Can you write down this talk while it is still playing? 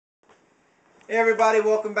Hey everybody,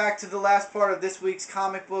 welcome back to the last part of this week's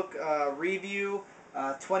comic book review,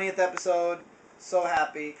 20th episode. So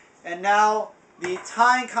happy. And now, the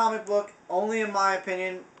tying comic book, only in my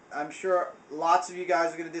opinion, I'm sure lots of you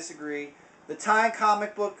guys are going to disagree. The tying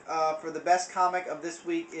comic book for the best comic of this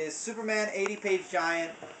week is Superman 80-page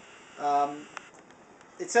Giant.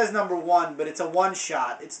 It says number 1, but it's a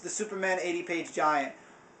one-shot. It's the Superman 80-page Giant.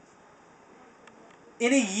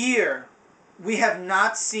 In a year, we have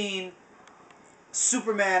not seen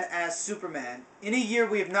Superman as Superman. In a year,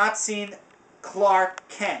 we have not seen Clark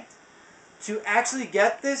Kent. To actually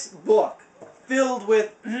get this book filled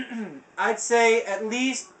with, I'd say, at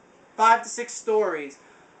least 5 to 6 stories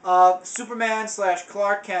of Superman /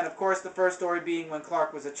 Clark Kent. Of course, the first story being when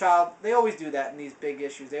Clark was a child. They always do that in these big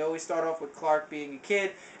issues. They always start off with Clark being a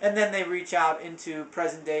kid, and then they reach out into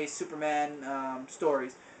present-day Superman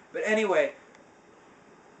stories. But anyway,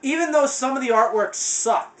 even though some of the artwork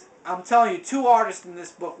sucked, I'm telling you, 2 artists in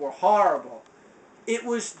this book were horrible. It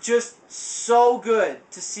was just so good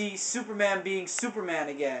to see Superman being Superman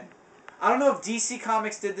again. I don't know if DC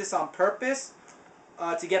Comics did this on purpose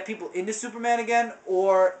to get people into Superman again,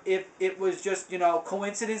 or if it was just,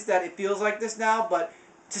 coincidence that it feels like this now, but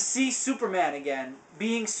to see Superman again,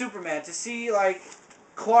 being Superman, to see,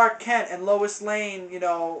 Clark Kent and Lois Lane,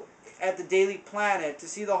 at the Daily Planet, to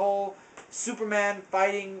see the whole Superman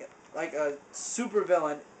fighting like a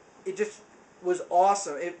supervillain, it just was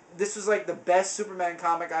awesome. This was like the best Superman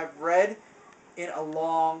comic I've read in a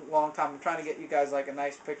long, long time. I'm trying to get you guys like a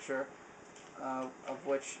nice picture of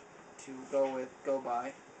which to go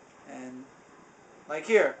by. And like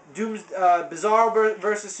here, Bizarro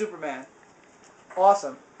versus Superman.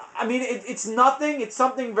 Awesome. I mean, it's nothing. It's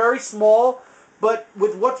something very small, but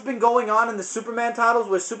with what's been going on in the Superman titles,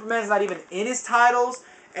 where Superman's not even in his titles,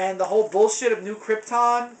 and the whole bullshit of New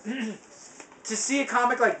Krypton, to see a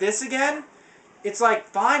comic like this again, it's like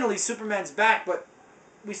finally Superman's back, but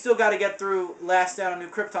we still got to get through Last Stand on New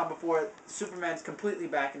Krypton before Superman's completely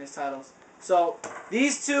back in his titles. So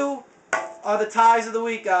these 2 are the ties of the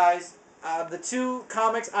week, guys. The 2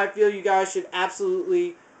 comics I feel you guys should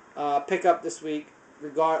absolutely pick up this week.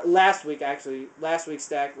 Last week's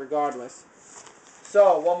stack, regardless.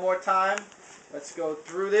 So one more time, let's go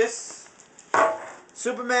through this.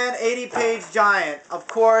 Superman 80-page Giant. Of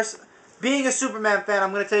course, being a Superman fan,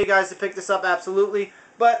 I'm going to tell you guys to pick this up absolutely.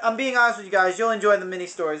 But I'm being honest with you guys, you'll enjoy the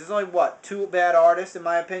mini-stories. There's only, 2 bad artists, in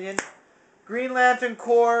my opinion. Green Lantern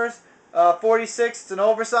Corps, 46. It's an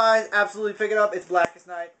oversized. Absolutely pick it up. It's Blackest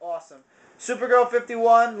Night. Awesome. Supergirl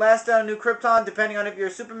 51, Last Down on New Krypton. Depending on if you're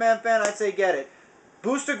a Superman fan, I'd say get it.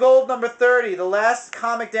 Booster Gold number 30. The last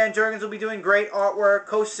comic Dan Jurgens will be doing. Great artwork.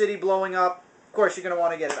 Coast City blowing up. Of course, you're going to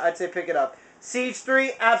want to get it. I'd say pick it up. Siege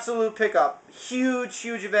 3, absolute pickup. Huge,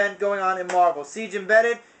 huge event going on in Marvel. Siege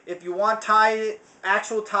Embedded, if you want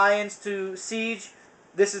actual tie-ins to Siege,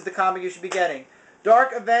 this is the comic you should be getting.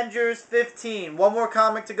 Dark Avengers 15. One more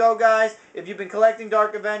comic to go, guys. If you've been collecting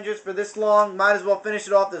Dark Avengers for this long, might as well finish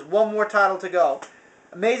it off. There's one more title to go.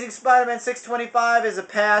 Amazing Spider-Man 625 is a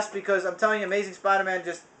pass because I'm telling you, Amazing Spider-Man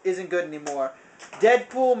just isn't good anymore.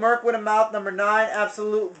 Deadpool, Merc with a Mouth, number 9.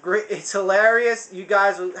 Absolute great. It's hilarious. You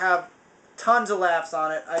guys will have tons of laughs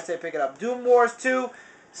on it. I'd say pick it up. Doom Wars 2,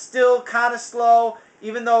 still kind of slow.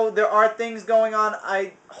 Even though there are things going on,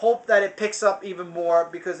 I hope that it picks up even more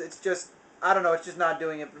because it's just, I don't know, it's just not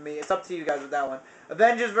doing it for me. It's up to you guys with that one.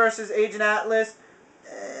 Avengers versus Agent Atlas.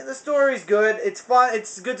 The story's good. It's fun.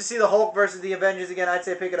 It's good to see the Hulk versus the Avengers again. I'd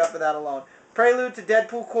say pick it up for that alone. Prelude to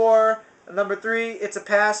Deadpool Corps. Number 3, it's a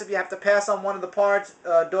pass if you have to pass on one of the parts.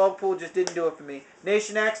 Dogpool just didn't do it for me.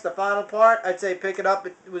 Nation X, the final part, I'd say pick it up.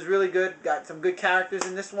 It was really good. Got some good characters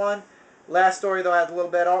in this one. Last story, though, has a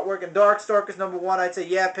little bad artwork. And Darkstalkers number 1, I'd say,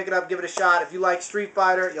 yeah, pick it up, give it a shot. If you like Street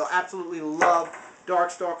Fighter, you'll absolutely love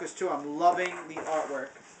Darkstalkers 2. I'm loving the artwork.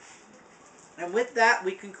 And with that,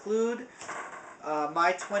 we conclude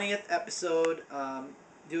my 20th episode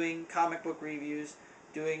doing comic book reviews,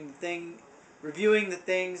 reviewing the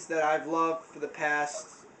things that I've loved for the past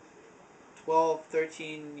 12,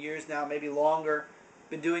 13 years now, maybe longer.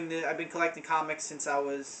 I've been collecting comics since I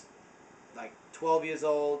was like 12 years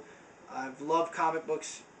old. I've loved comic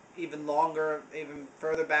books even longer, even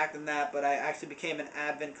further back than that, but I actually became an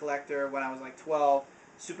Advent collector when I was like 12.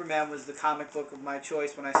 Superman was the comic book of my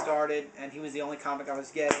choice when I started, and he was the only comic I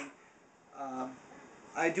was getting.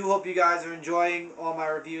 I do hope you guys are enjoying all my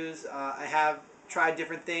reviews. I have tried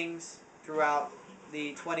different things throughout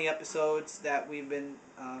the 20 episodes that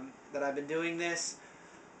I've been doing this.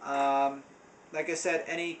 Like I said,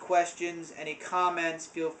 any questions, any comments,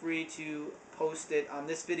 feel free to post it on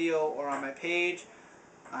this video or on my page.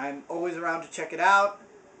 I'm always around to check it out.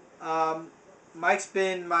 Mike's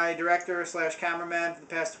been my director slash cameraman for the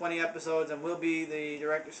past 20 episodes and will be the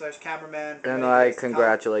director slash cameraman for And many I years to come.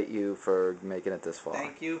 congratulate you for making it this far.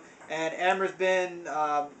 Thank you. And Amber's been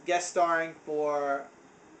guest starring for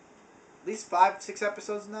at least 5-6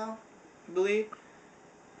 episodes now, I believe.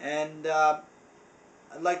 And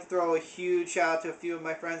I'd like to throw a huge shout out to a few of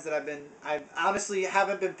my friends that I honestly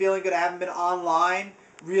haven't been feeling good. I haven't been online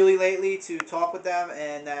really lately to talk with them,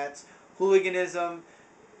 and that's Hooliganism,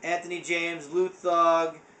 Anthony James, Lou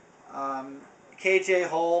Thug, KJ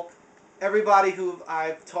Hulk, everybody who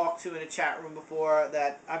I've talked to in a chat room before.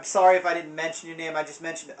 That I'm sorry if I didn't mention your name. I just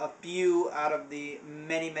mentioned a few out of the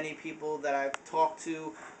many people that I've talked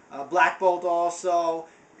to. Black Bolt also,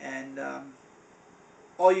 and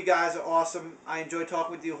all you guys are awesome. I enjoy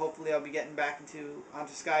talking with you. Hopefully, I'll be getting back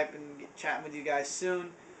onto Skype and chatting with you guys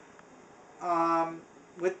soon.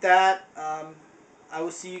 With that, I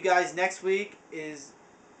will see you guys next week. Is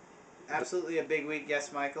absolutely a big week.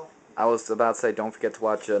 Yes, Michael. I was about to say, don't forget to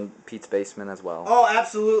watch Pete's Basement as well. Oh,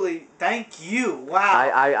 absolutely. Thank you.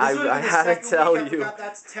 Wow. I had to tell you. I forgot.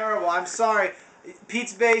 That's terrible. I'm sorry.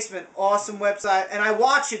 Pete's Basement, awesome website, and I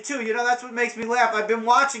watch it too. You know, that's what makes me laugh. I've been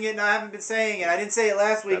watching it and I haven't been saying it. I didn't say it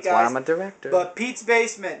last week, That's guys. why I'm a director. But Pete's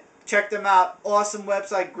Basement, check them out. Awesome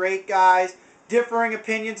website, great guys. Differing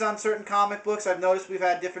opinions on certain comic books. I've noticed we've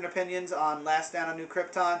had different opinions on Last Stand on New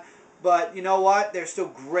Krypton. But you know what? They're still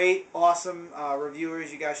great, awesome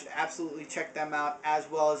reviewers. You guys should absolutely check them out, as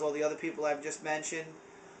well as all the other people I've just mentioned.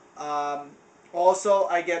 Also,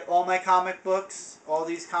 I get all my comic books, all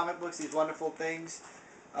these comic books, these wonderful things,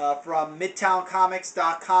 from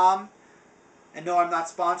MidtownComics.com. And no, I'm not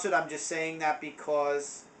sponsored. I'm just saying that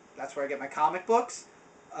because that's where I get my comic books.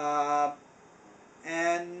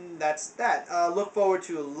 And that's that. Look forward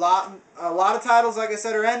to a lot of titles, like I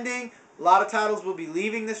said, are ending. A lot of titles will be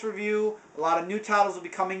leaving this review. A lot of new titles will be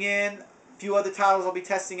coming in. A few other titles I'll be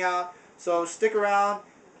testing out. So stick around.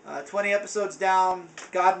 20 episodes down.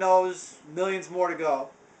 God knows, millions more to go.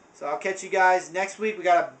 So I'll catch you guys next week. We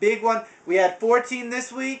got a big one. We had 14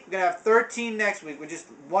 this week. We're going to have 13 next week. We're just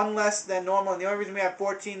one less than normal. And the only reason we had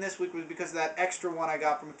 14 this week was because of that extra one I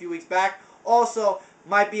got from a few weeks back. Also,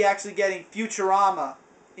 might be actually getting Futurama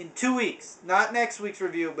in 2 weeks. Not next week's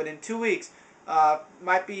review, but in 2 weeks.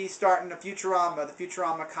 Might be starting a Futurama. The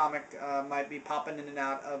Futurama comic might be popping in and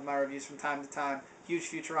out of my reviews from time to time. Huge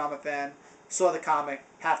Futurama fan. Saw the comic.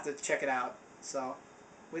 Have to check it out. So,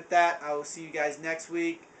 with that, I will see you guys next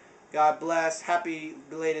week. God bless. Happy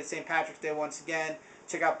belated St. Patrick's Day once again.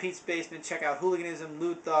 Check out Pete's Basement. Check out Hooliganism,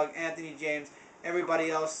 Lou Thug, Anthony James,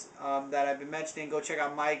 everybody else that I've been mentioning. Go check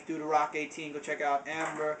out Mike, Do the Rock 18. Go check out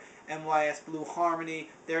Amber, MYS Blue Harmony.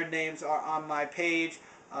 Their names are on my page.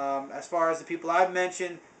 As far as the people I've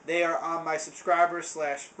mentioned, they are on my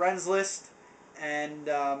subscribers/friends list. And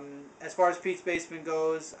as far as Pete's Basement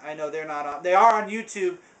goes, I know they're not on. They are on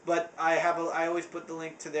YouTube, but I always put the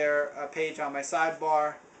link to their page on my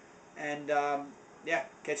sidebar. And yeah,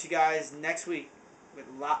 catch you guys next week with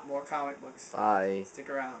a lot more comic books. Bye. Stick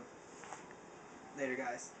around. Later,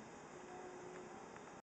 guys.